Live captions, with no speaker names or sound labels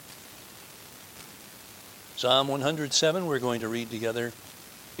Psalm 107, we're going to read together,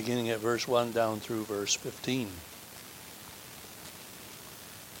 beginning at verse 1 down through verse 15.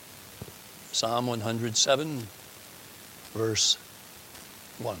 Psalm 107, verse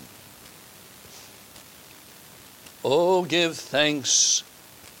 1. Oh, give thanks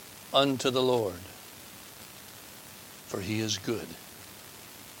unto the Lord, for he is good,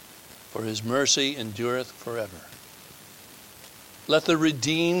 for his mercy endureth forever. Let the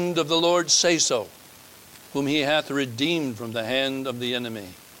redeemed of the Lord say so, whom he hath redeemed from the hand of the enemy,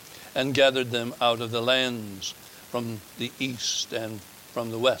 and gathered them out of the lands, from the east and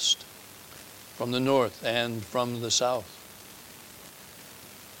from the west, from the north and from the south.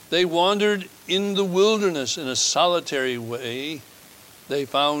 They wandered in the wilderness in a solitary way. They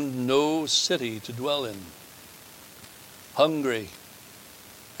found no city to dwell in. Hungry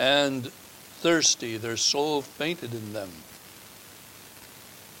and thirsty, their soul fainted in them.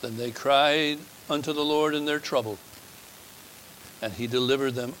 Then they cried unto the Lord in their trouble, and he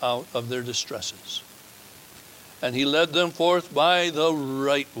delivered them out of their distresses. And he led them forth by the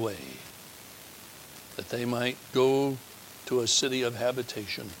right way, that they might go to a city of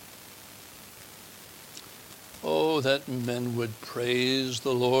habitation. Oh, that men would praise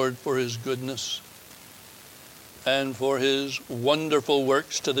the Lord for his goodness and for his wonderful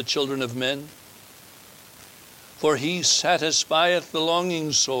works to the children of men. For he satisfieth the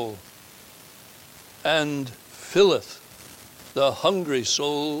longing soul and filleth the hungry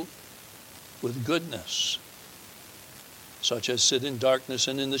soul with goodness. Such as sit in darkness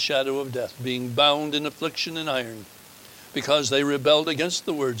and in the shadow of death, being bound in affliction and iron, because they rebelled against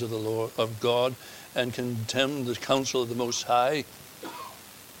the words of the Lord of God, and contemned the counsel of the Most High.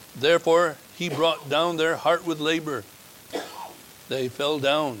 Therefore he brought down their heart with labor. They fell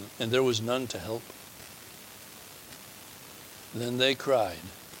down, and there was none to help. Then they cried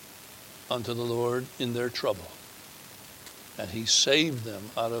unto the Lord in their trouble, and he saved them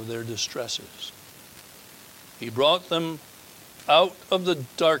out of their distresses. He brought them out of the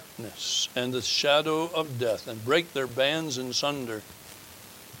darkness and the shadow of death, and brake their bands in sunder.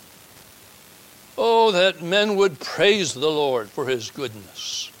 Oh, that men would praise the Lord for his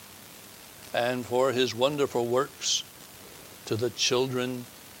goodness and for his wonderful works to the children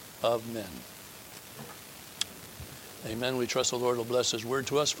of men. Amen. We trust the Lord will bless his word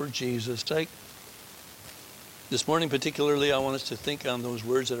to us for Jesus' sake. This morning particularly, I want us to think on those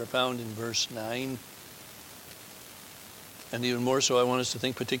words that are found in verse 9. And even more so, I want us to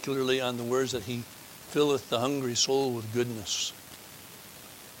think particularly on the words that he filleth the hungry soul with goodness.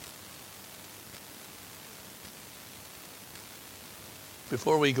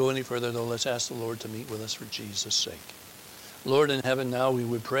 Before we go any further, though, let's ask the Lord to meet with us for Jesus' sake. Lord in heaven, now we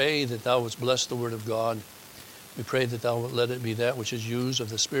would pray that thou wouldst bless the word of God. We pray that thou wilt let it be that which is used of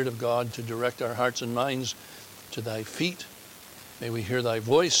the Spirit of God to direct our hearts and minds to thy feet. May we hear thy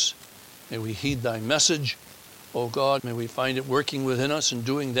voice. May we heed thy message. O God, may we find it working within us and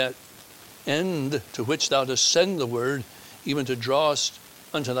doing that end to which thou dost send the word, even to draw us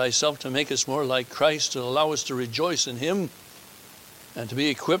unto thyself, to make us more like Christ, to allow us to rejoice in him, and to be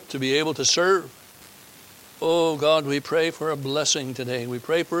equipped to be able to serve. Oh God, we pray for a blessing today. We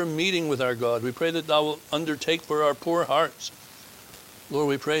pray for a meeting with our God. We pray that thou wilt undertake for our poor hearts. Lord,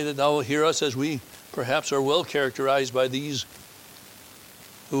 we pray that thou wilt hear us as we perhaps are well characterized by these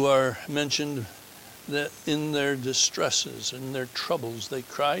who are mentioned, that in their distresses and their troubles they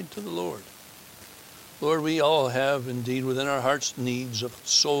cried to the Lord. Lord, we all have indeed within our hearts needs of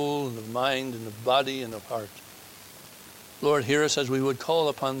soul and of mind and of body and of heart. Lord, hear us as we would call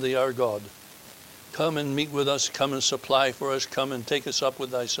upon thee, our God. Come and meet with us. Come and supply for us. Come and take us up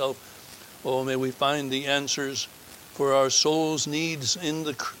with thyself. Oh, may we find the answers for our soul's needs in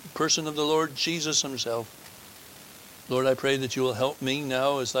the person of the Lord Jesus himself. Lord, I pray that you will help me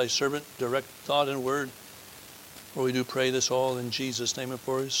now as thy servant, direct thought and word. For we do pray this all in Jesus' name and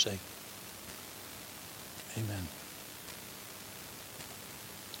for his sake. Amen.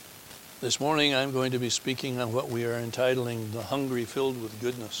 This morning I'm going to be speaking on what we are entitling The Hungry Filled with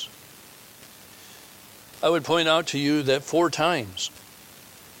Goodness. I would point out to you that 4 times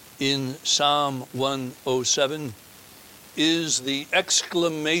in Psalm 107 is the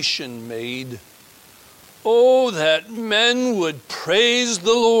exclamation made, "Oh, that men would praise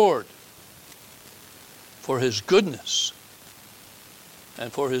the Lord for his goodness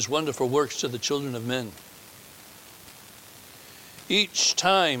and for his wonderful works to the children of men." Each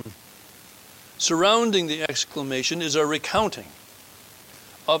time surrounding the exclamation is a recounting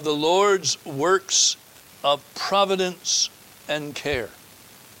of the Lord's works of providence and care.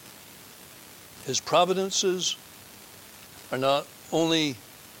 His providences are not only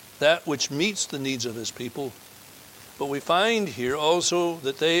that which meets the needs of his people. But we find here also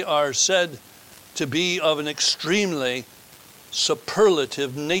that they are said to be of an extremely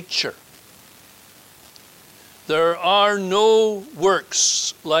superlative nature. There are no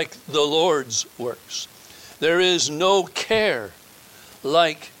works like the Lord's works. There is no care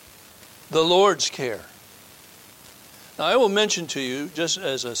like the Lord's care. Now, I will mention to you, just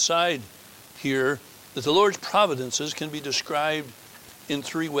as a side here, that the Lord's providences can be described in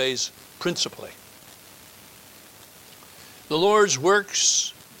three ways principally. The Lord's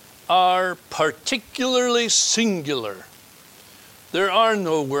works are particularly singular. There are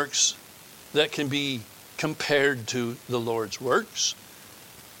no works that can be compared to the Lord's works.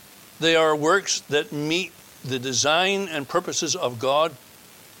 They are works that meet the design and purposes of God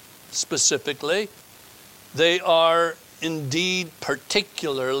specifically. They are indeed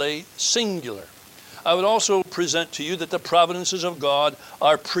particularly singular. I would also present to you that the providences of God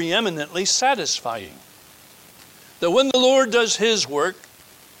are preeminently satisfying. That when the Lord does his work,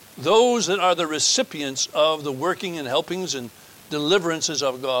 those that are the recipients of the working and helpings and deliverances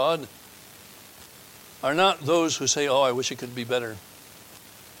of God are not those who say, oh, I wish it could be better.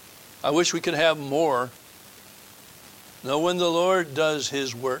 I wish we could have more. No, when the Lord does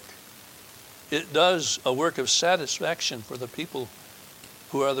his work, it does a work of satisfaction for the people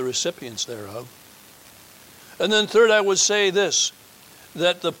who are the recipients thereof. And then third, I would say this,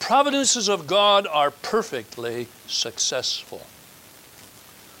 that the providences of God are perfectly successful.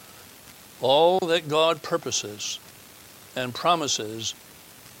 All that God purposes and promises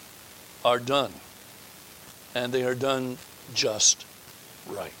are done, and they are done just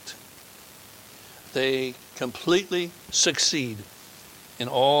right. They completely succeed in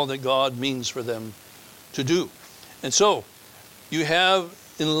all that God means for them to do. And so, you have,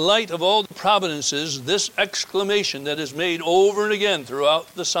 in light of all the providences, this exclamation that is made over and again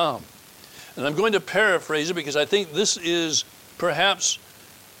throughout the psalm. And I'm going to paraphrase it because I think this is perhaps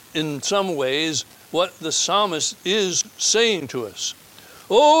in some ways what the psalmist is saying to us.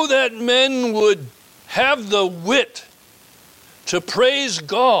 Oh, that men would have the wit to praise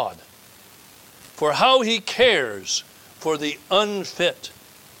God for how he cares for the unfit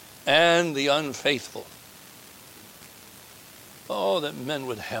and the unfaithful. Oh, that men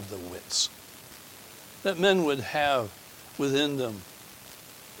would have the wits. That men would have within them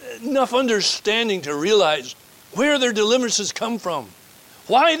enough understanding to realize where their deliverances come from,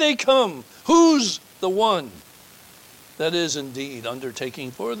 why they come, who's the one that is indeed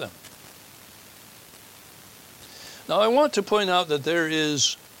undertaking for them. Now, I want to point out that there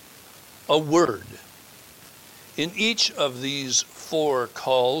is a word in each of these four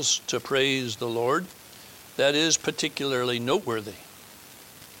calls to praise the Lord that is particularly noteworthy.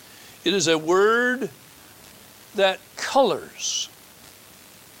 It is a word that colors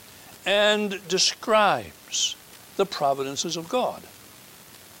and describes the providences of God.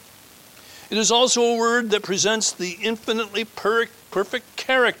 It is also a word that presents the infinitely perfect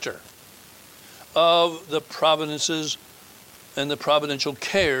character of the providences and the providential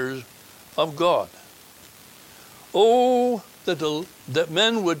cares of God. Oh, that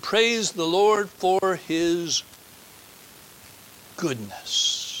men would praise the Lord for his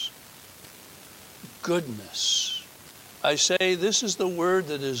goodness. Goodness. I say this is the word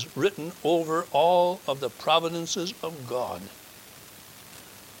that is written over all of the providences of God.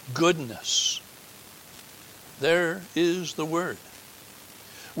 Goodness. There is the word.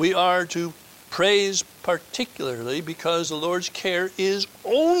 We are to praise particularly because the Lord's care is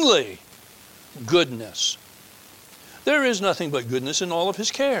only goodness. There is nothing but goodness in all of his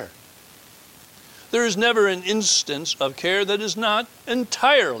care. There is never an instance of care that is not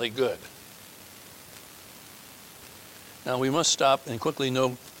entirely good. Now we must stop and quickly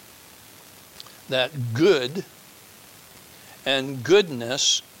note that good and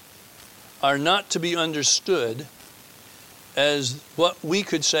goodness are not to be understood as what we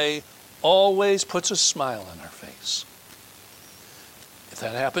could say always puts a smile on our face. If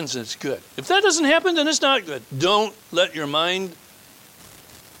that happens, it's good. If that doesn't happen, then it's not good. Don't let your mind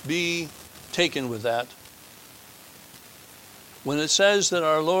be taken with that. When it says that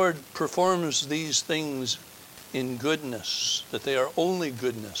our Lord performs these things in goodness, that they are only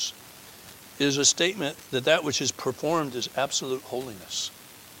goodness, is a statement that that which is performed is absolute holiness.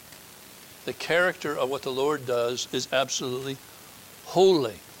 The character of what the Lord does is absolutely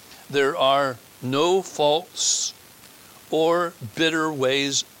holy. There are no faults or bitter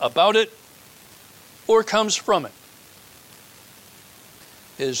ways about it or comes from it.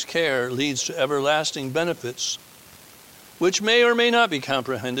 His care leads to everlasting benefits, which may or may not be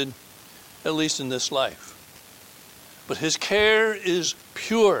comprehended, at least in this life. But his care is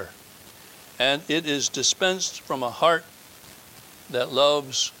pure, and it is dispensed from a heart that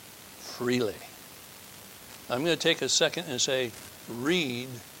loves freely. I'm going to take a second and say, read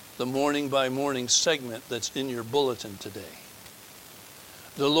the morning by morning segment that's in your bulletin today.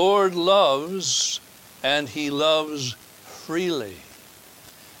 The Lord loves, and he loves freely.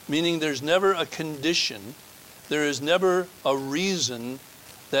 Meaning there's never a condition, there is never a reason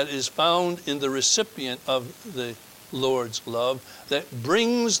that is found in the recipient of the Lord's love that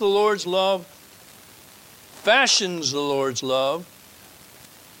brings the Lord's love, fashions the Lord's love,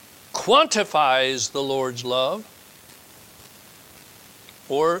 quantifies the Lord's love,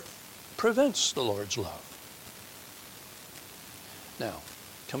 or prevents the Lord's love. Now,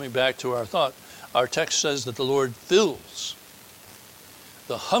 coming back to our thought, our text says that the Lord fills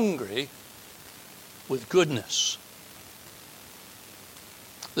the hungry with goodness.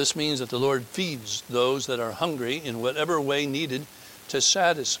 This means that the Lord feeds those that are hungry in whatever way needed to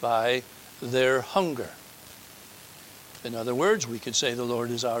satisfy their hunger. In other words, we could say the Lord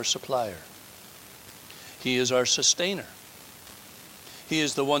is our supplier. He is our sustainer. He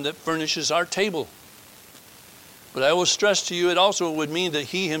is the one that furnishes our table. But I will stress to you, it also would mean that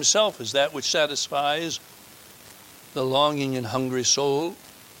he himself is that which satisfies the longing and hungry soul.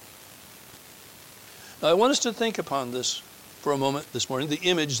 Now, I want us to think upon this for a moment this morning, the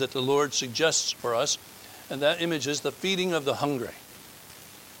image that the Lord suggests for us, and that image is the feeding of the hungry.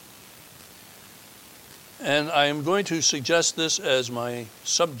 And I am going to suggest this as my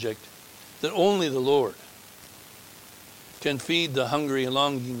subject, that only the Lord can feed the hungry and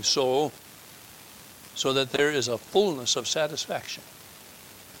longing soul so that there is a fullness of satisfaction.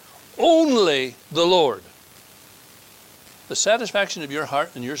 Only the Lord. The satisfaction of your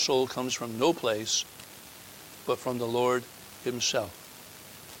heart and your soul comes from no place but from the Lord himself.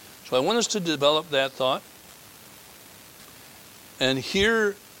 So I want us to develop that thought and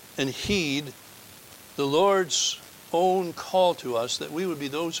hear and heed the Lord's own call to us that we would be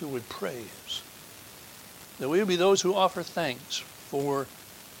those who would praise, that we would be those who offer thanks for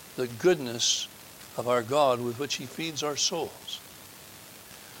the goodness of our God with which he feeds our souls.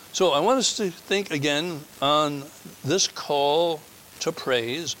 So I want us to think again on this call to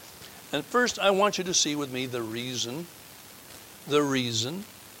praise. And first I want you to see with me the reason that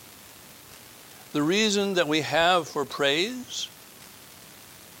we have for praise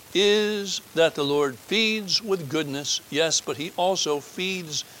is that the Lord feeds with goodness, yes, but he also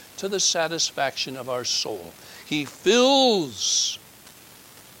feeds to the satisfaction of our soul. He fills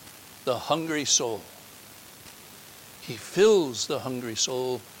the hungry soul. He fills the hungry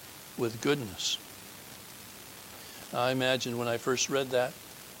soul with goodness. I imagine when I first read that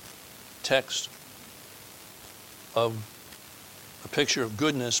text of a picture of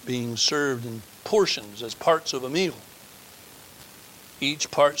goodness being served in portions as parts of a meal,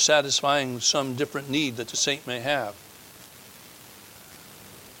 each part satisfying some different need that the saint may have.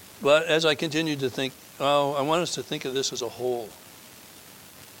 But as I continued to think, I want us to think of this as a whole.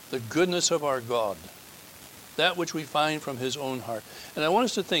 The goodness of our God, that which we find from his own heart. And I want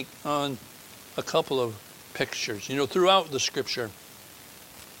us to think on a couple of pictures. You know, throughout the scripture,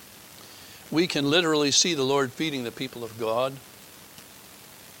 we can literally see the Lord feeding the people of God.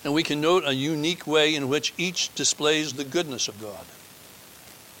 And we can note a unique way in which each displays the goodness of God.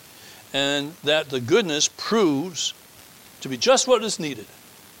 And that the goodness proves to be just what is needed.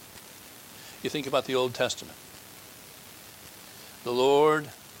 You think about the Old Testament. The Lord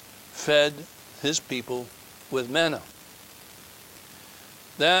fed his people with manna.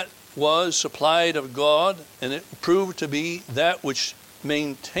 That was supplied of God, and it proved to be that which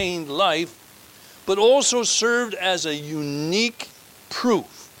maintained life, but also served as a unique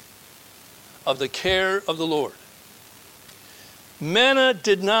proof of the care of the Lord. Manna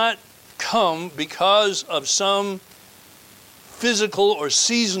did not come because of some physical or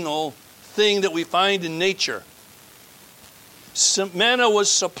seasonal thing that we find in nature. Manna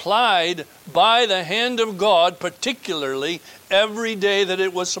was supplied by the hand of God, particularly every day that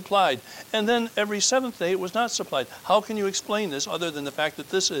it was supplied. And then every seventh day it was not supplied. How can you explain this other than the fact that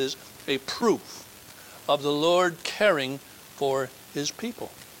this is a proof of the Lord caring for his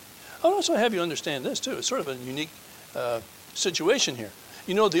people? I'll also have you understand this too. It's sort of a unique situation here.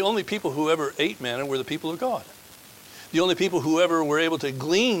 You know, the only people who ever ate manna were the people of God. The only people who ever were able to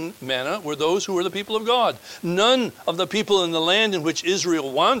glean manna were those who were the people of God. None of the people in the land in which Israel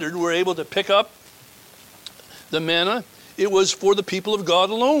wandered were able to pick up the manna. It was for the people of God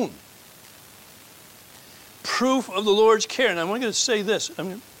alone. Proof of the Lord's care. And I'm going to say this. I'm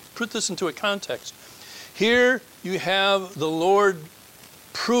going to put this into a context. Here you have the Lord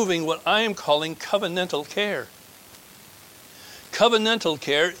proving what I am calling covenantal care. Covenantal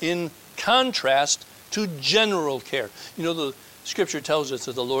care in contrast to general care. You know, the Scripture tells us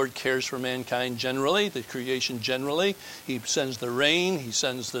that the Lord cares for mankind generally, the creation generally. He sends the rain, he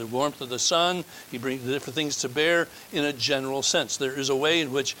sends the warmth of the sun, he brings the different things to bear in a general sense. There is a way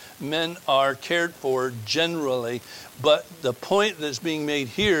in which men are cared for generally, but the point that's being made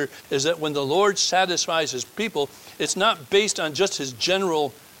here is that when the Lord satisfies his people, it's not based on just his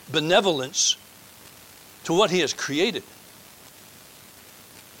general benevolence to what he has created.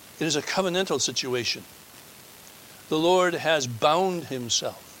 It is a covenantal situation. The Lord has bound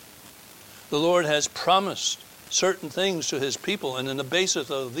himself. The Lord has promised certain things to his people, and on the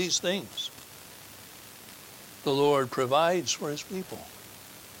basis of these things, the Lord provides for his people.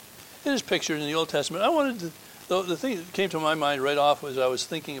 It is pictured in the Old Testament. The thing that came to my mind right off as I was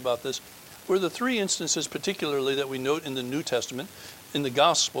thinking about this were the three instances particularly that we note in the New Testament, in the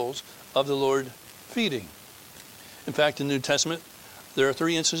Gospels, of the Lord feeding. In fact, in the New Testament, there are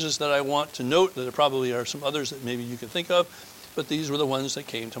three instances that I want to note. There probably are some others that maybe you can think of, but these were the ones that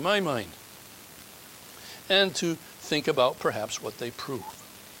came to my mind. And to think about perhaps what they prove.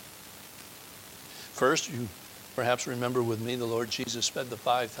 First, you perhaps remember with me the Lord Jesus fed the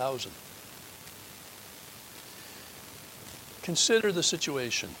 5,000. Consider the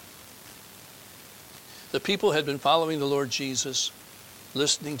situation. The people had been following the Lord Jesus,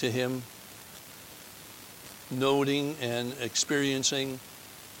 listening to him, noting and experiencing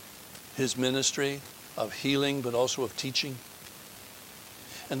his ministry of healing, but also of teaching.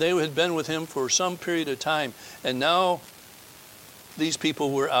 And they had been with him for some period of time. And now these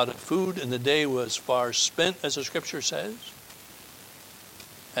people were out of food, and the day was far spent, as the Scripture says.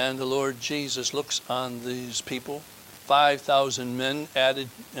 And the Lord Jesus looks on these people, 5,000 men,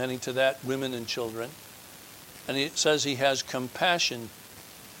 adding to that women and children. And he says he has compassion,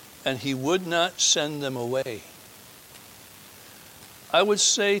 and he would not send them away. I would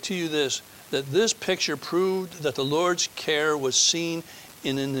say to you this, that this picture proved that the Lord's care was seen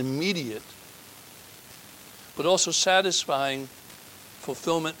in an immediate, but also satisfying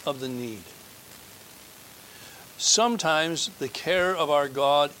fulfillment of the need. Sometimes the care of our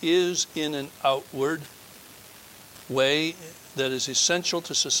God is in an outward way that is essential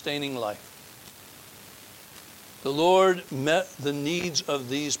to sustaining life. The Lord met the needs of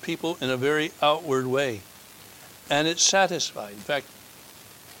these people in a very outward way, and it satisfied. In fact,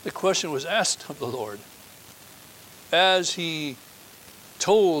 the question was asked of the Lord as he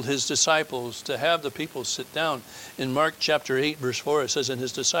told his disciples to have the people sit down. In Mark chapter 8, verse 4, it says, "And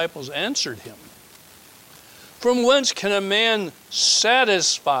his disciples answered him, 'From whence can a man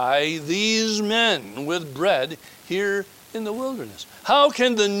satisfy these men with bread here in the wilderness? How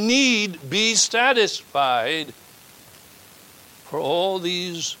can the need be satisfied for all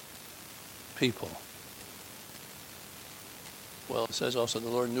these people?'" Well, it says also the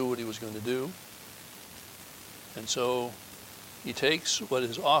Lord knew what he was going to do. And so he takes what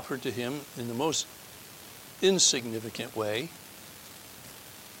is offered to him in the most insignificant way,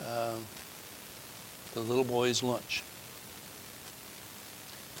 the little boy's lunch.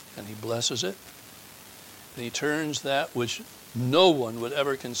 And he blesses it. And he turns that which no one would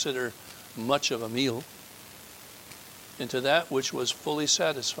ever consider much of a meal into that which was fully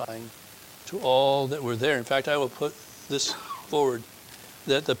satisfying to all that were there. In fact, I will put this forward,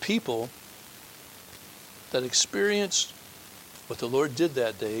 that the people that experienced what the Lord did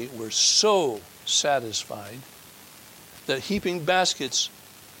that day were so satisfied that heaping baskets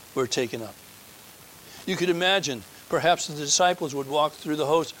were taken up. You could imagine, perhaps the disciples would walk through the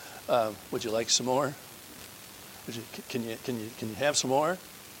host. Would you like some more? Can you have some more?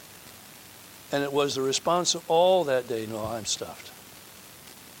 And it was the response of all that day, "No, I'm stuffed.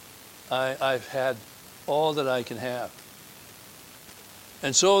 I've had all that I can have."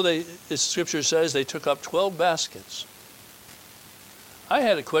 And so the Scripture says they took up 12 baskets. I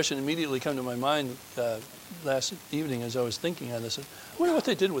had a question immediately come to my mind last evening as I was thinking on this. I wonder what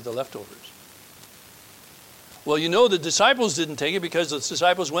they did with the leftovers. Well, you know the disciples didn't take it because the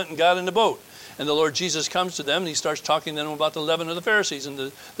disciples went and got in the boat. And the Lord Jesus comes to them and he starts talking to them about the leaven of the Pharisees.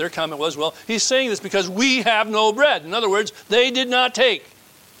 And their comment was, well, he's saying this because we have no bread. In other words, they did not take.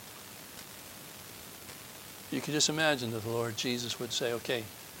 You can just imagine that the Lord Jesus would say, okay,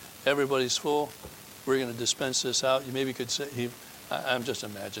 everybody's full. We're going to dispense this out. You maybe could say, I'm just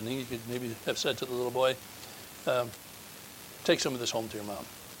imagining, you could maybe have said to the little boy, take some of this home to your mom.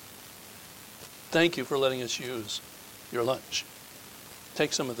 Thank you for letting us use your lunch.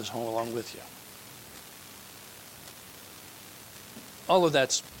 Take some of this home along with you. All of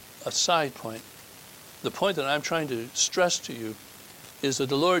that's a side point. The point that I'm trying to stress to you is that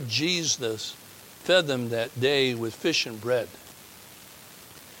the Lord Jesus fed them that day with fish and bread.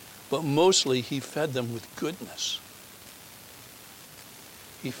 but mostly he fed them with goodness.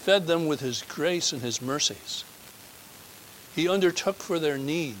 He fed them with his grace and his mercies. He undertook for their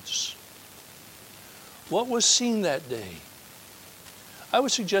needs. What was seen that day? I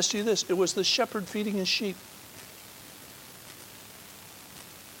would suggest to you this: it was the shepherd feeding his sheep.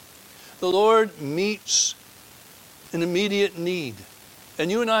 The Lord meets an immediate need. And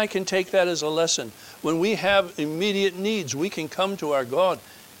you and I can take that as a lesson. When we have immediate needs, we can come to our God.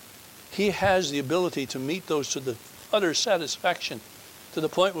 He has the ability to meet those to the utter satisfaction, to the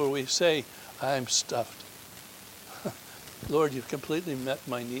point where we say, I'm stuffed. Lord, you've completely met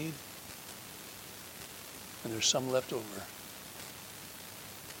my need, and there's some left over.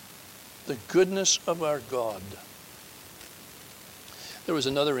 The goodness of our God. There was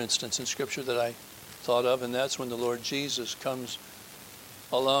another instance in Scripture that I thought of, and that's when the Lord Jesus comes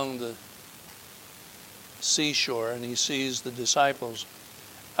along the seashore and he sees the disciples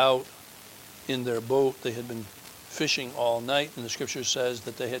out in their boat. They had been fishing all night, and the Scripture says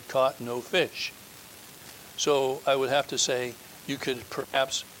that they had caught no fish. So I would have to say you could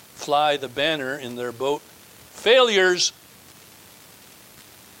perhaps fly the banner in their boat, failures.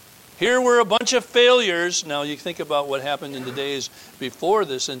 Here were a bunch of failures. Now you think about what happened in the days before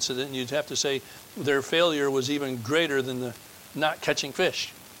this incident, and you'd have to say their failure was even greater than the not catching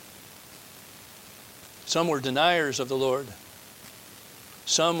fish. Some were deniers of the Lord.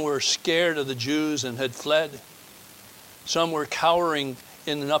 Some were scared of the Jews and had fled. Some were cowering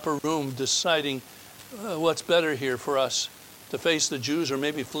in an upper room, deciding what's better here for us, to face the Jews or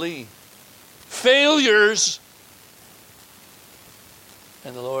maybe flee. Failures!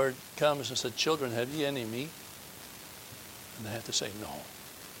 And the Lord comes and said, children, have ye any meat? And they have to say, no.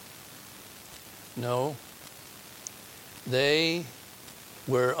 No. They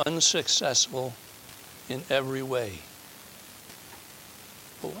were unsuccessful in every way.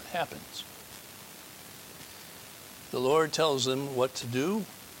 But what happens? The Lord tells them what to do,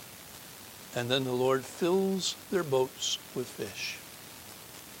 and then the Lord fills their boats with fish.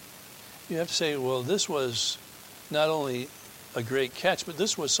 You have to say, well, this was not only a great catch, but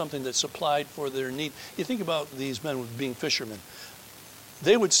this was something that supplied for their need. You think about these men being fishermen.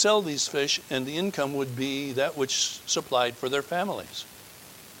 They would sell these fish, and the income would be that which supplied for their families.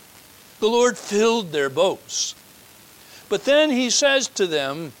 The Lord filled their boats. But then he says to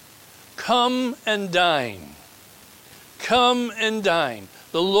them, come and dine. Come and dine.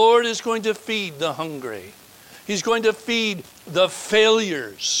 The Lord is going to feed the hungry. He's going to feed the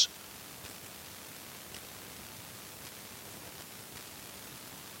failures.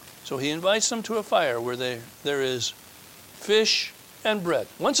 So he invites them to a fire where there is fish and bread.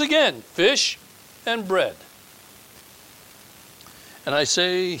 Once again, fish and bread. And I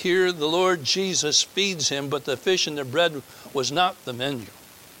say here, the Lord Jesus feeds him, but the fish and the bread was not the menu.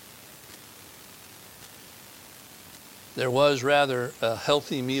 There was rather a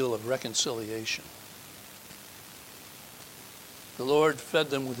healthy meal of reconciliation. The Lord fed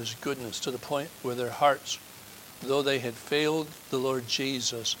them with his goodness to the point where their hearts, though they had failed the Lord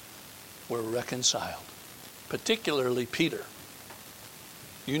Jesus, were reconciled. Particularly Peter.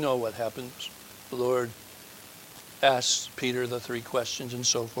 You know what happens. The Lord asks Peter the 3 questions and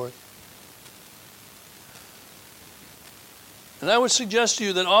so forth. And I would suggest to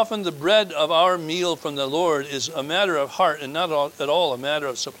you that often the bread of our meal from the Lord is a matter of heart and not at all a matter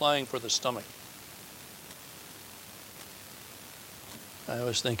of supplying for the stomach. I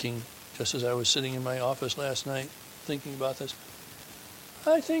was thinking, just as I was sitting in my office last night, thinking about this,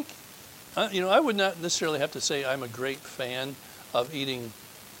 I think, I would not necessarily have to say I'm a great fan of eating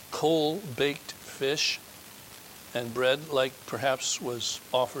coal-baked fish and bread like perhaps was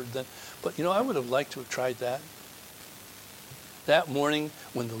offered then. But, I would have liked to have tried that. That morning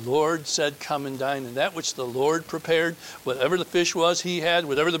when the Lord said, come and dine, and that which the Lord prepared, whatever the fish was he had,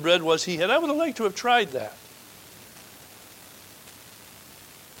 whatever the bread was he had, I would have liked to have tried that.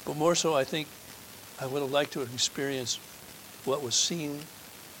 But more so, I think I would have liked to have experienced what was seen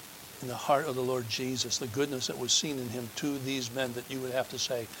in the heart of the Lord Jesus, the goodness that was seen in him to these men that you would have to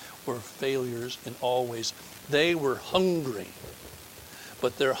say were failures in all ways. They were hungry,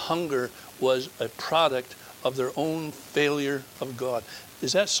 but their hunger was a product of their own failure of God.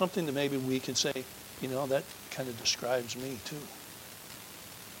 Is that something that maybe we can say, that kind of describes me too?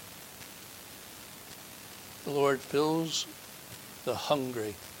 The Lord fills the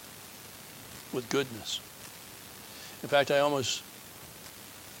hungry with goodness. In fact, I almost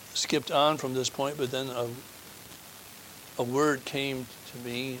skipped on from this point, but then a word came to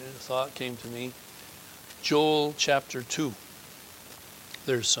me, a thought came to me. Joel chapter 2.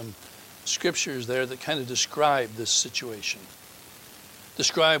 There's some scriptures there that kind of describe this situation.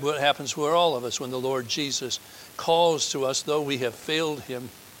 describe what happens for all of us when the Lord Jesus calls to us, though we have failed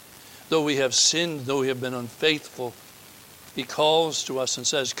him, though we have sinned, though we have been unfaithful. He calls to us and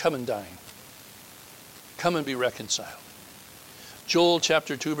says, come and dine. Come and be reconciled. Joel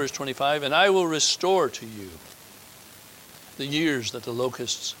chapter 2, verse 25, and I will restore to you the years that the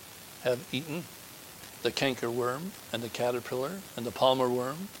locusts have eaten, the cankerworm and the caterpillar and the palmer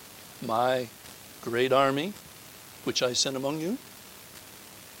worm, my great army, which I sent among you.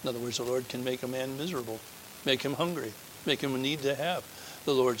 In other words, the Lord can make a man miserable, make him hungry, make him need to have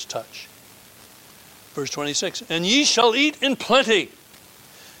the Lord's touch. Verse 26, and ye shall eat in plenty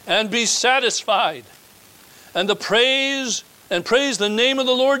and be satisfied, and praise the name of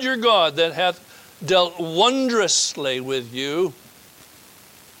the Lord your God that hath dealt wondrously with you.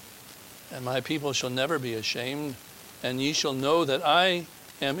 And my people shall never be ashamed, and ye shall know that I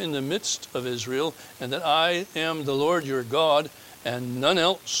am in the midst of Israel, and that I am the Lord your God, and none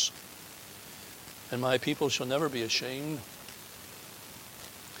else. And my people shall never be ashamed.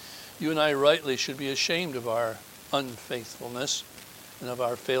 You and I rightly should be ashamed of our unfaithfulness and of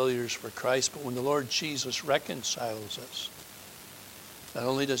our failures for Christ. But when the Lord Jesus reconciles us, not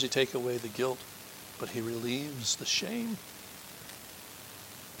only does he take away the guilt, but he relieves the shame.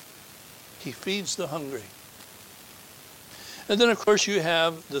 He feeds the hungry. And then, of course, you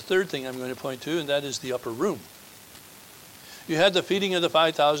have the third thing I'm going to point to, and that is the upper room. You had the feeding of the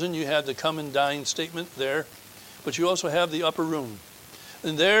 5,000. You had the come and dine statement there. But you also have the upper room.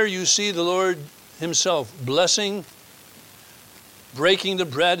 And there you see the Lord himself blessing, breaking the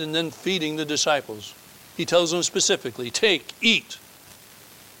bread, and then feeding the disciples. He tells them specifically, take, eat.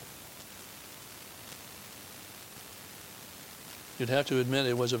 You'd have to admit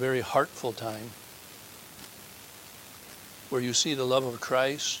it was a very heartful time where you see the love of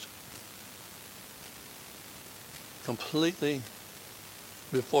Christ completely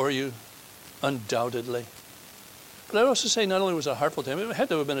before you, undoubtedly. But I'd also say not only was it a heartful time, it had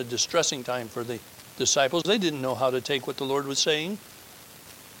to have been a distressing time for the disciples. They didn't know how to take what the Lord was saying.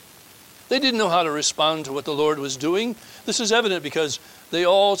 They didn't know how to respond to what the Lord was doing. This is evident because they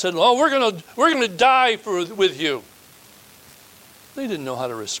all said, "Oh, we're going to die with you." They didn't know how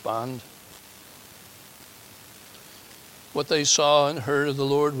to respond. What they saw and heard of the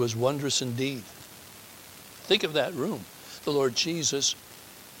Lord was wondrous indeed. Think of that room. The Lord Jesus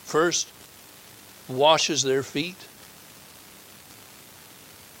first washes their feet.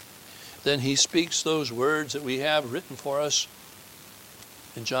 Then he speaks those words that we have written for us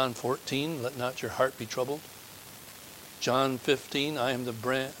in John 14, let not your heart be troubled. John 15, I am the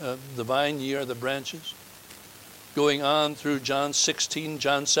vine, ye are the branches. Going on through John 16,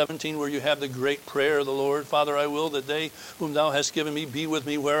 John 17, where you have the great prayer of the Lord, Father, I will that they whom thou hast given me be with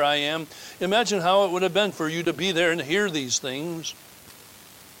me where I am. Imagine how it would have been for you to be there and hear these things.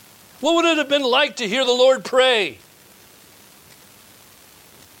 What would it have been like to hear the Lord pray?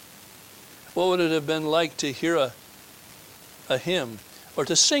 What would it have been like to hear a hymn or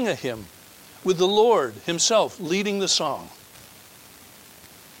to sing a hymn with the Lord himself leading the song?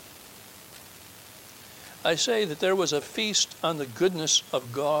 I say that there was a feast on the goodness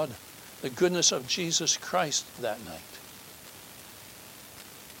of God, the goodness of Jesus Christ that night.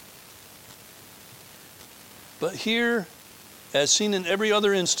 But here, as seen in every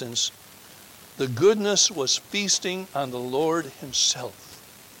other instance, the goodness was feasting on the Lord himself.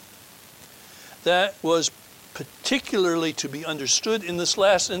 That was particularly to be understood in this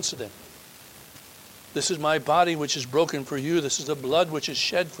last incident. This is my body which is broken for you. This is the blood which is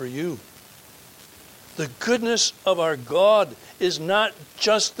shed for you. The goodness of our God is not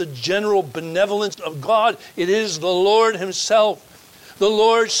just the general benevolence of God. It is the Lord himself. The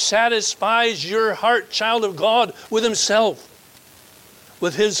Lord satisfies your heart, child of God, with himself.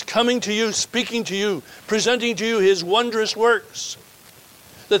 With his coming to you, speaking to you, presenting to you his wondrous works.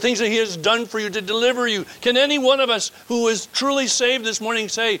 The things that he has done for you to deliver you. Can any one of us who is truly saved this morning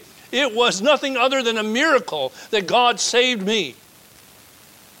say, it was nothing other than a miracle that God saved me?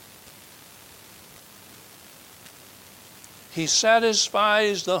 He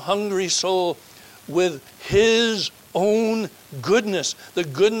satisfies the hungry soul with his own goodness, the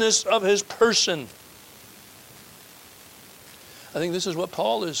goodness of his person. I think this is what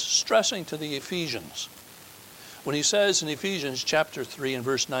Paul is stressing to the Ephesians when he says in Ephesians chapter 3 and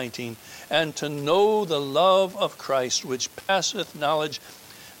verse 19, and to know the love of Christ which passeth knowledge,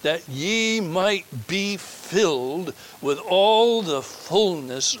 that ye might be filled with all the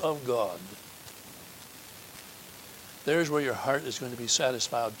fullness of God. There's where your heart is going to be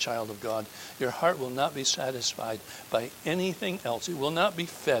satisfied, child of God. Your heart will not be satisfied by anything else. It will not be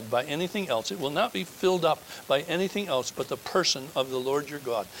fed by anything else. It will not be filled up by anything else but the person of the Lord your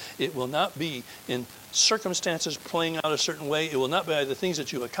God. It will not be in circumstances playing out a certain way. It will not be by the things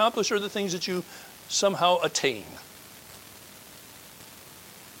that you accomplish or the things that you somehow attain.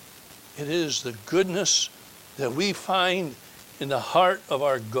 It is the goodness that we find in the heart of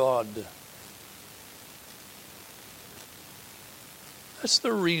our God. That's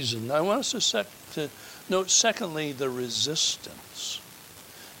the reason. I want us to note, secondly, the resistance.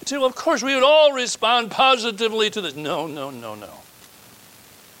 You say, well, of course, we would all respond positively to this. No.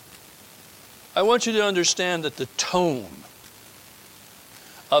 I want you to understand that the tone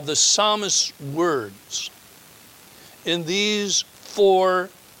of the psalmist's words in these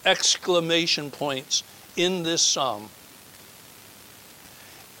 4 exclamation points in this psalm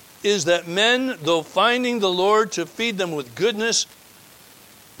is that men, though finding the Lord to feed them with goodness,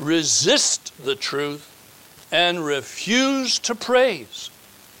 resist the truth and refuse to praise.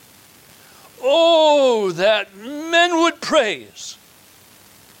 Oh, that men would praise.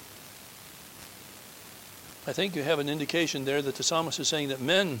 I think you have an indication there that the psalmist is saying that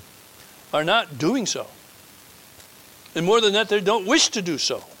men are not doing so. And more than that, they don't wish to do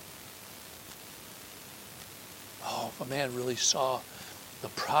so. Oh, if a man really saw the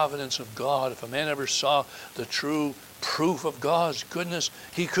providence of God, if a man ever saw the true proof of God's goodness,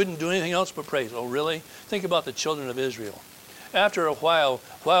 he couldn't do anything else but praise. Oh, really? Think about the children of Israel. After a while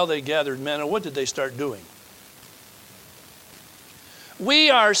they gathered manna, what did they start doing? We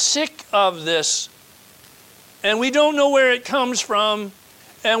are sick of this, and we don't know where it comes from,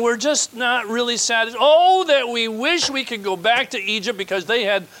 and we're just not really satisfied. Oh, that we wish we could go back to Egypt because they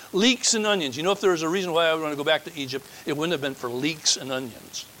had leeks and onions. You know, if there was a reason why I would want to go back to Egypt, it wouldn't have been for leeks and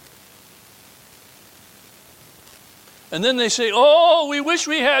onions. And then they say, oh, we wish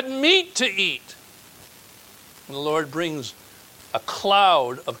we had meat to eat. And the Lord brings a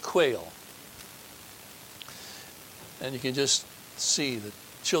cloud of quail. And you can just see the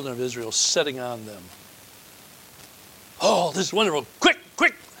children of Israel setting on them. Oh, this is wonderful. Quick,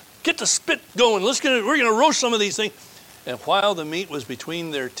 get the spit going. We're going to roast some of these things. And while the meat was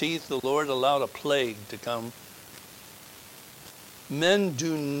between their teeth, the Lord allowed a plague to come. Men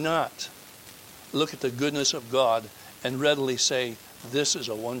do not look at the goodness of God and readily say, this is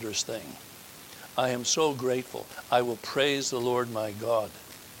a wondrous thing. I am so grateful. I will praise the Lord my God.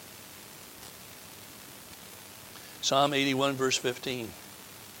 Psalm 81, verse 15.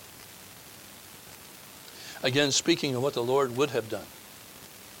 Again, speaking of what the Lord would have done.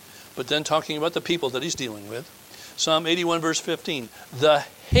 But then talking about the people that he's dealing with. Psalm 81, verse 15. The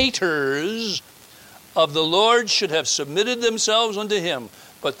haters of the Lord should have submitted themselves unto him,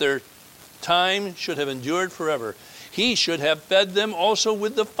 but their time should have endured forever. He should have fed them also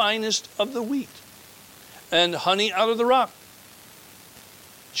with the finest of the wheat and honey out of the rock.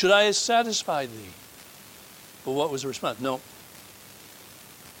 Should I have satisfied thee? But what was the response? No.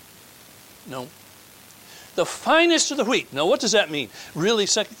 The finest of the wheat. Now, what does that mean? Really,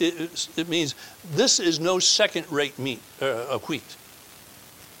 it means this is no second-rate meat of wheat.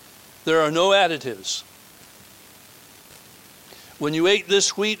 There are no additives. When you ate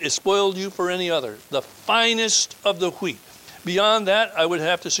this wheat, it spoiled you for any other. The finest of the wheat. Beyond that, I would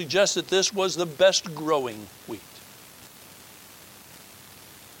have to suggest that this was the best growing wheat.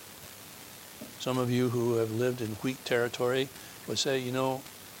 Some of you who have lived in wheat territory would say, you know,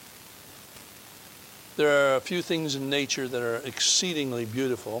 there are a few things in nature that are exceedingly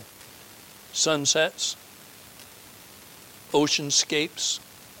beautiful. Sunsets, oceanscapes,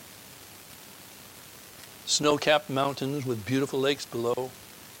 snow-capped mountains with beautiful lakes below.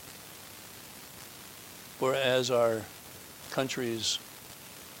 Whereas our country's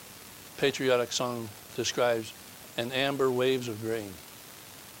patriotic song describes an amber waves of grain.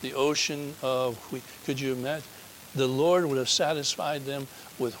 The ocean of wheat. Could you imagine? The Lord would have satisfied them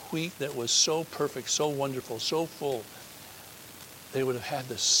with wheat that was so perfect, so wonderful, so full. They would have had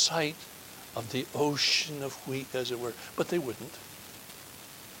the sight of the ocean of wheat, as it were. But they wouldn't.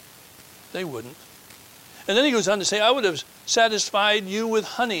 They wouldn't. And then he goes on to say, I would have satisfied you with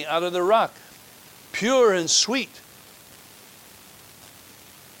honey out of the rock, pure and sweet.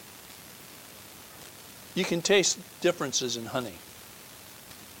 You can taste differences in honey.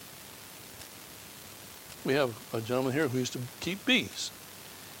 We have a gentleman here who used to keep bees.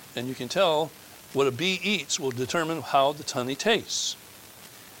 And you can tell what a bee eats will determine how the honey tastes.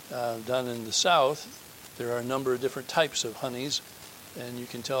 Down in the south, there are a number of different types of honeys, and you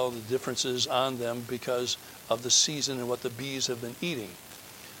can tell the differences on them because of the season and what the bees have been eating.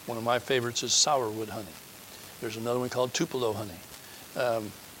 One of my favorites is sourwood honey. There's another one called Tupelo honey.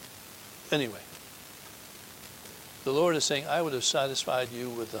 Anyway, the Lord is saying, I would have satisfied you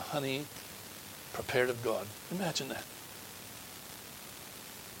with the honey prepared of God. Imagine that.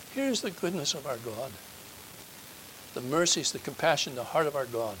 Here's the goodness of our God. The mercies, the compassion, the heart of our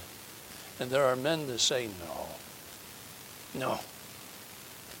God. And there are men that say, no,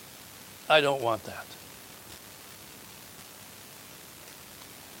 I don't want that.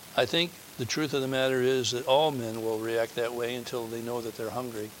 I think the truth of the matter is that all men will react that way until they know that they're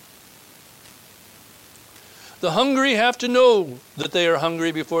hungry. The hungry have to know that they are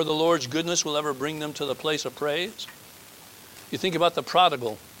hungry before the Lord's goodness will ever bring them to the place of praise. You think about the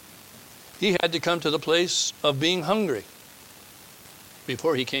prodigal. He had to come to the place of being hungry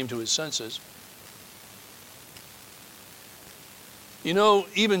before he came to his senses. You know,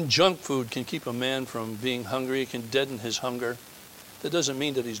 even junk food can keep a man from being hungry. It can deaden his hunger. That doesn't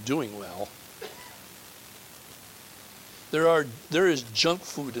mean that he's doing well. There is junk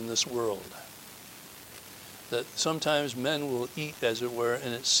food in this world that sometimes men will eat, as it were,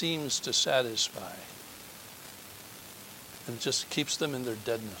 and it seems to satisfy. And it just keeps them in their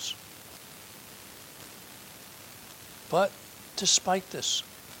deadness. But despite this,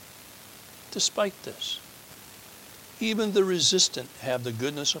 even the resistant have the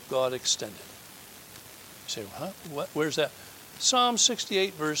goodness of God extended. You say, huh? Where's that? Psalm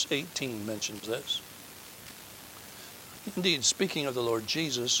 68 verse 18 mentions this. Indeed, speaking of the Lord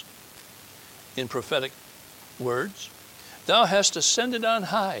Jesus in prophetic words, thou hast ascended on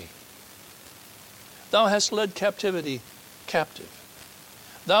high. Thou hast led captivity captive.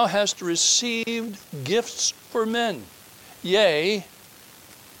 Thou hast received gifts for men, yea,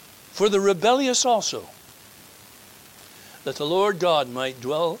 for the rebellious also, that the Lord God might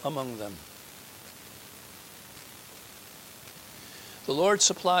dwell among them. The Lord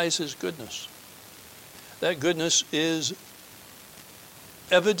supplies his goodness. That goodness is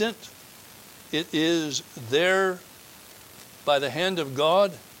evident. It is there by the hand of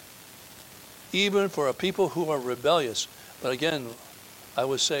God, even for a people who are rebellious. But again, I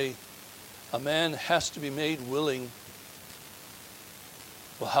would say a man has to be made willing.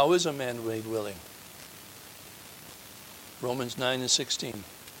 Well, how is a man made willing? Romans 9:16.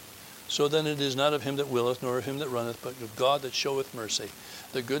 So then it is not of him that willeth, nor of him that runneth, but of God that showeth mercy.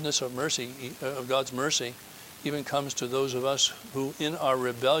 The goodness of mercy, of God's mercy, even comes to those of us who in our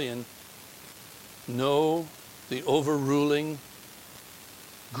rebellion know the overruling,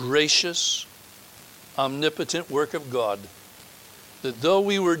 gracious, omnipotent work of God. That though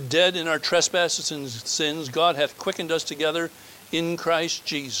we were dead in our trespasses and sins, God hath quickened us together in Christ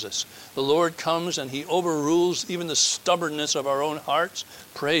Jesus. The Lord comes and he overrules even the stubbornness of our own hearts.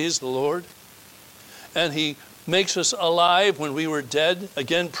 Praise the Lord. And he makes us alive when we were dead.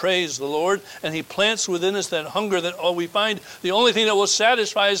 Again, praise the Lord. And he plants within us that hunger that we find the only thing that will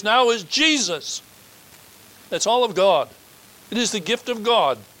satisfy us now is Jesus. That's all of God. It is the gift of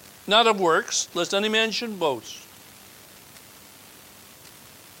God, not of works, lest any man should boast.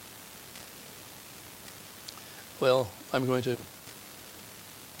 Well, I'm going to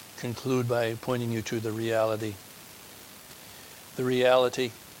conclude by pointing you to the reality. The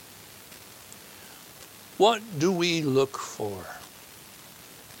reality. What do we look for?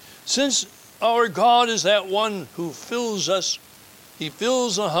 Since our God is that one who fills us, he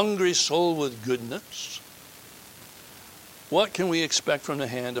fills a hungry soul with goodness. What can we expect from the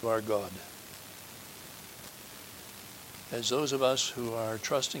hand of our God? As those of us who are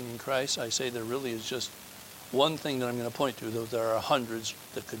trusting in Christ, I say there really is just one thing that I'm going to point to, though there are hundreds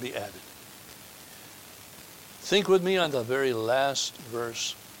that could be added. Think with me on the very last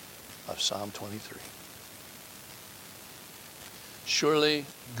verse of Psalm 23. Surely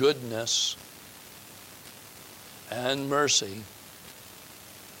goodness and mercy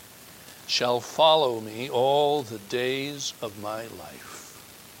shall follow me all the days of my life.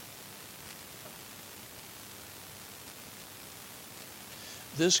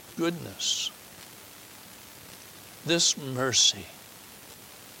 This goodness, this mercy,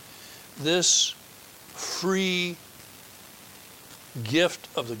 this free gift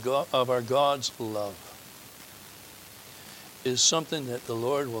of our God's love is something that the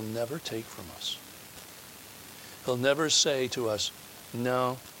Lord will never take from us. He'll never say to us,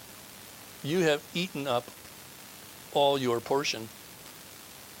 no, you have eaten up all your portion.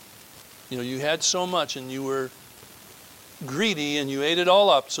 You know, you had so much and you were greedy and you ate it all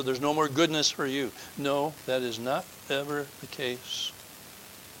up, so there's no more goodness for you. No, that is not ever the case.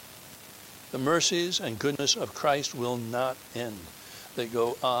 The mercies and goodness of Christ will not end. They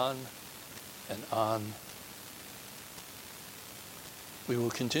go on and on. We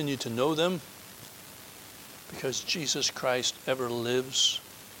will continue to know them because Jesus Christ ever lives,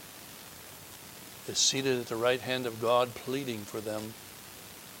 is seated at the right hand of God, pleading for them. In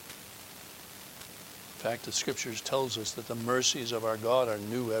fact, the Scriptures tells us that the mercies of our God are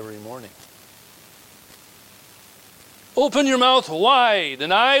new every morning. Open your mouth wide,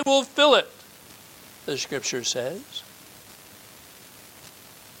 and I will fill it, the Scripture says.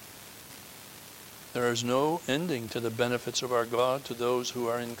 There is no ending to the benefits of our God to those who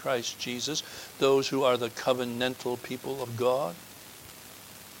are in Christ Jesus, those who are the covenantal people of God.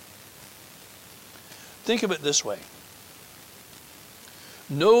 Think of it this way.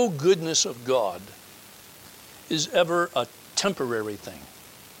 No goodness of God is ever a temporary thing.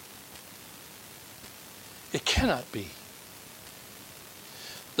 It cannot be.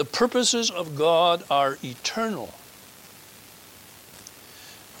 The purposes of God are eternal.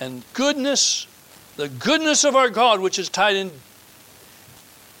 And goodness, the goodness of our God, which is tied in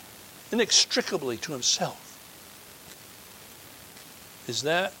inextricably to himself, is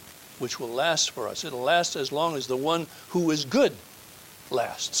that which will last for us. It'll last as long as the one who is good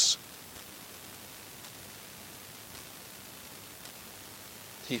lasts.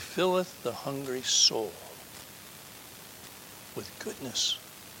 He filleth the hungry soul with goodness.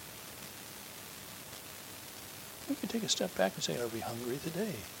 We can take a step back and say, are we hungry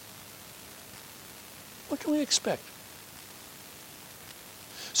today? What can we expect?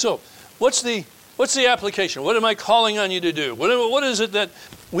 So, what's the application? What am I calling on you to do? What is it that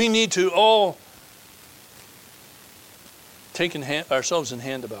we need to all take ourselves in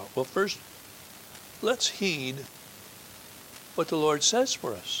hand about? Well, first, let's heed what the Lord says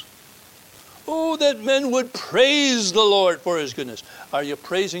for us. Oh, that men would praise the Lord for his goodness. Are you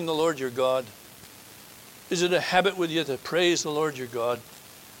praising the Lord your God? Is it a habit with you to praise the Lord your God?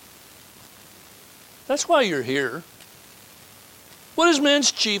 That's why you're here. What is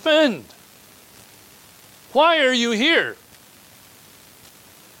man's chief end? Why are you here?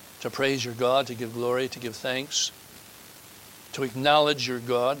 To praise your God, to give glory, to give thanks, to acknowledge your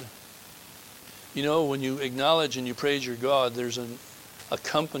God. You know, when you acknowledge and you praise your God, there's an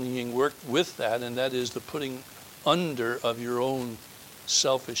accompanying work with that, and that is the putting under of your own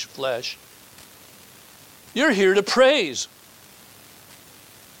selfish flesh. You're here to praise.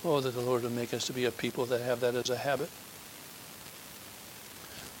 Oh, that the Lord would make us to be a people that have that as a habit.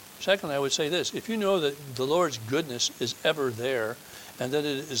 Second, I would say this. If you know that the Lord's goodness is ever there, and that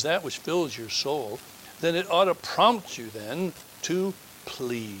it is that which fills your soul, then it ought to prompt you then to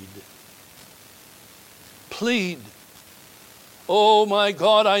plead. Plead. Oh my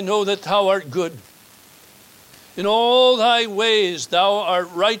God, I know that thou art good. In all thy ways thou art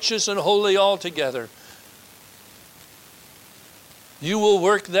righteous and holy altogether. You will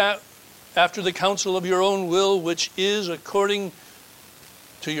work that after the counsel of your own will, which is according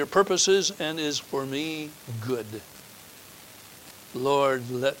to your purposes and is for me good. Lord,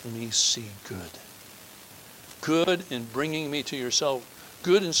 let me see good. Good in bringing me to yourself.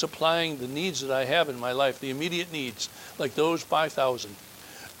 Good in supplying the needs that I have in my life, the immediate needs, like those 5,000.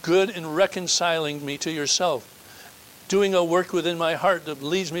 Good in reconciling me to yourself. Doing a work within my heart that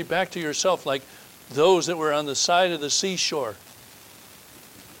leads me back to yourself, like those that were on the side of the seashore.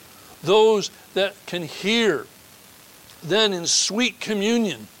 Those that can hear then in sweet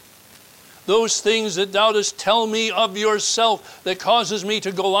communion those things that thou dost tell me of yourself, that causes me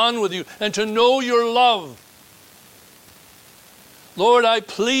to go on with you and to know your love. Lord, I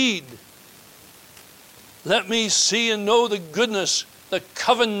plead, let me see and know the goodness, the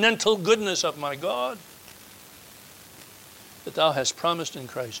covenantal goodness of my God that thou hast promised in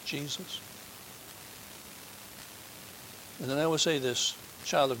Christ Jesus. And then I will say this,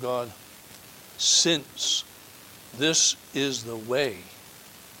 child of God, since this is the way,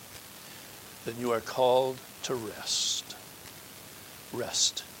 then you are called to rest.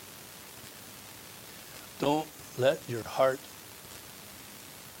 Rest. Don't let your heart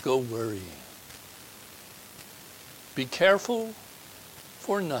go worrying. Be careful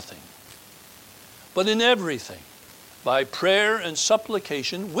for nothing, but in everything, by prayer and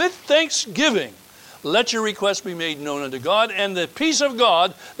supplication, with thanksgiving, let your requests be made known unto God, and the peace of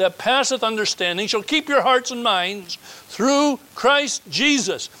God that passeth understanding shall keep your hearts and minds through Christ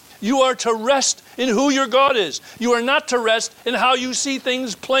Jesus. You are to rest in who your God is. You are not to rest in how you see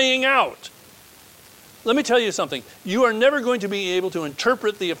things playing out. Let me tell you something. You are never going to be able to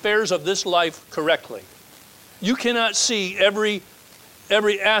interpret the affairs of this life correctly. You cannot see every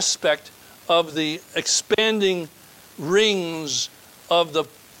aspect of the expanding rings of the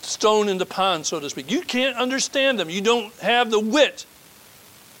stone in the pond, so to speak. You can't understand them. You don't have the wit,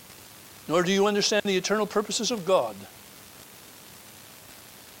 nor do you understand the eternal purposes of God.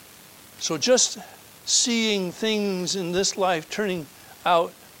 So just seeing things in this life turning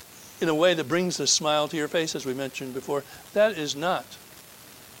out in a way that brings a smile to your face, as we mentioned before. That is not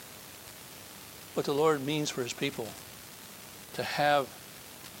what the Lord means for his people, to have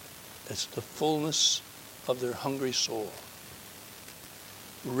as the fullness of their hungry soul.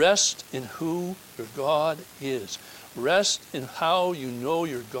 Rest in who your God is. Rest in how you know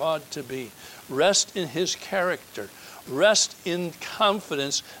your God to be. Rest in his character. Rest in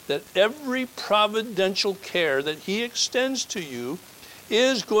confidence that every providential care that he extends to you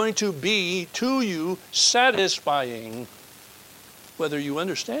is going to be to you satisfying, whether you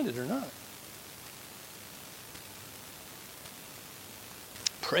understand it or not.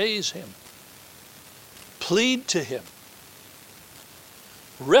 Praise him. Plead to him.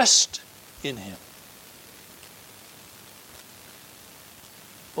 Rest in him.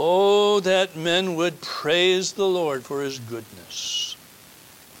 Oh, that men would praise the Lord for his goodness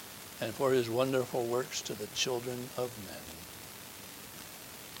and for his wonderful works to the children of men.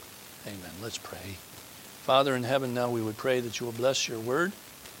 Amen. Let's pray. Father in heaven, now we would pray that you will bless your word.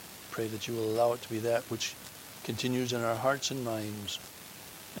 Pray that you will allow it to be that which continues in our hearts and minds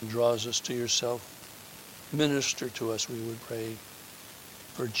and draws us to yourself. Minister to us, we would pray,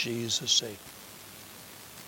 for Jesus' sake.